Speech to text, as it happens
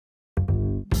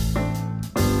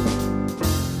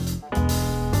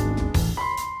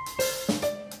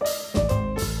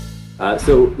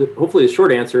Hopefully the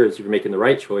short answer is if you're making the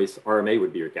right choice, RMA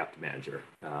would be your captive manager.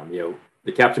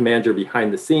 The captive manager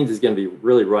behind the scenes is going to be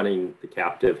really running the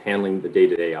captive, handling the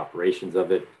day-to-day operations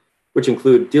of it, which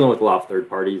include dealing with a lot of third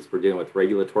parties. We're dealing with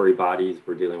regulatory bodies.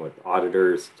 We're dealing with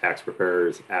auditors, tax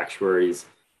preparers, actuaries.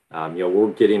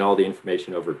 We're getting all the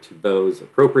information over to those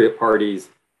appropriate parties,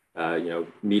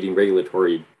 meeting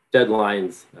regulatory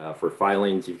deadlines for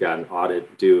filings. You've got an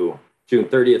audit due June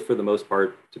 30th for the most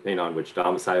part, depending on which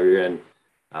domicile you're in.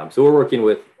 So we're working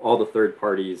with all the third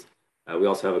parties. We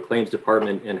also have a claims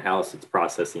department in-house. It's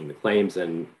processing the claims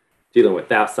and dealing with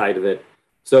that side of it.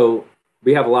 So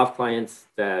we have a lot of clients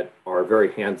that are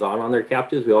very hands-on on their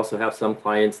captives. We also have some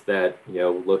clients that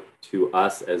look to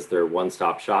us as their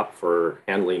one-stop shop for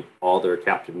handling all their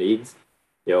captive needs.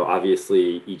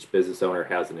 Obviously each business owner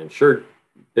has an insured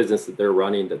business that they're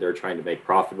running that they're trying to make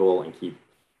profitable and keep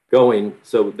going.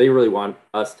 So they really want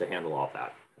us to handle all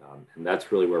that. And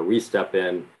that's really where we step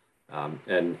in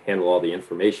and handle all the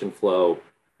information flow.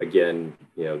 Again,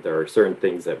 there are certain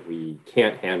things that we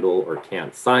can't handle or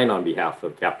can't sign on behalf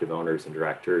of captive owners and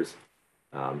directors.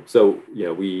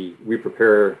 We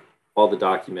prepare all the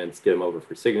documents, get them over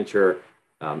for signature.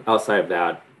 Outside of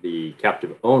that, the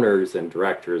captive owners and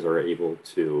directors are able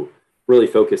to really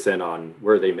focus in on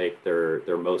where they make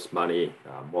their most money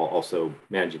while also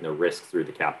managing their risk through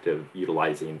the captive,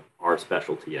 utilizing our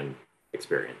specialty and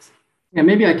experience. Yeah,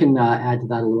 maybe I can add to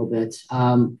that a little bit.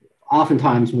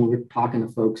 Oftentimes when we're talking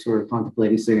to folks who are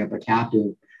contemplating setting up a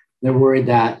captive, they're worried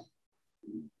that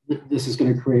this is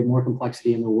going to create more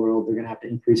complexity in the world. They're going to have to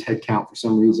increase headcount for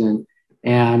some reason.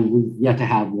 And we've yet to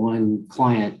have one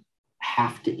client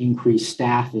have to increase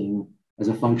staffing as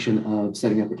a function of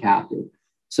setting up a captive.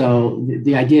 So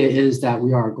the idea is that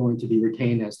we are going to be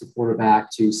retained as the quarterback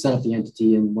to set up the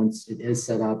entity. And once it is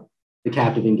set up, the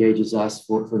captive engages us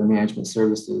for the management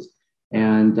services.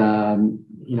 And,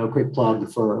 quick plug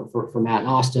for Matt and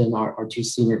Austin, our two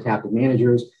senior captive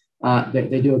managers.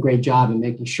 They do a great job in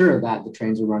making sure that the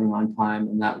trains are running on time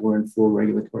and that we're in full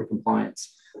regulatory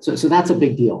compliance. So that's a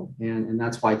big deal. And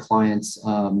that's why clients,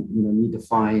 need to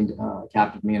find a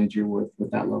captive manager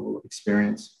with that level of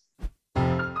experience.